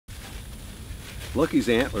Lucky's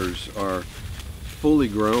antlers are fully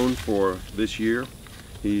grown for this year.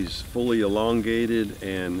 He's fully elongated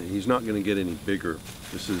and he's not going to get any bigger.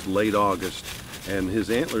 This is late August, and his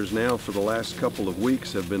antlers now for the last couple of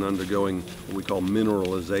weeks have been undergoing what we call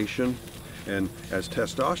mineralization. And as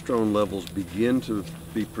testosterone levels begin to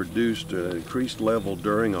be produced at an increased level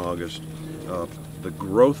during August, the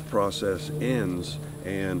growth process ends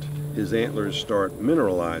and his antlers start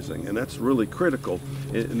mineralizing, and that's really critical.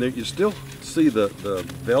 And you still see the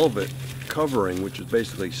velvet covering, which is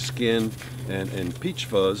basically skin and peach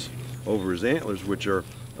fuzz over his antlers, which are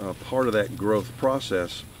part of that growth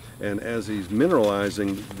process. And as he's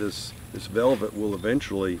mineralizing, this velvet will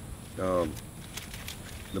eventually, the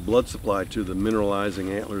blood supply to the mineralizing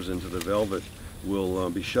antlers into the velvet will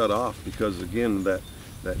be shut off, because again that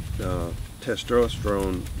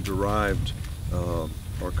testosterone derived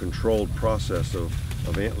or controlled process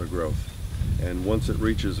of antler growth. And once it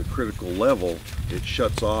reaches a critical level, it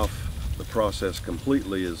shuts off the process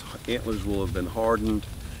completely. His antlers will have been hardened,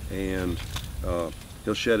 and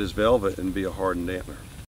he'll shed his velvet and be a hardened antler.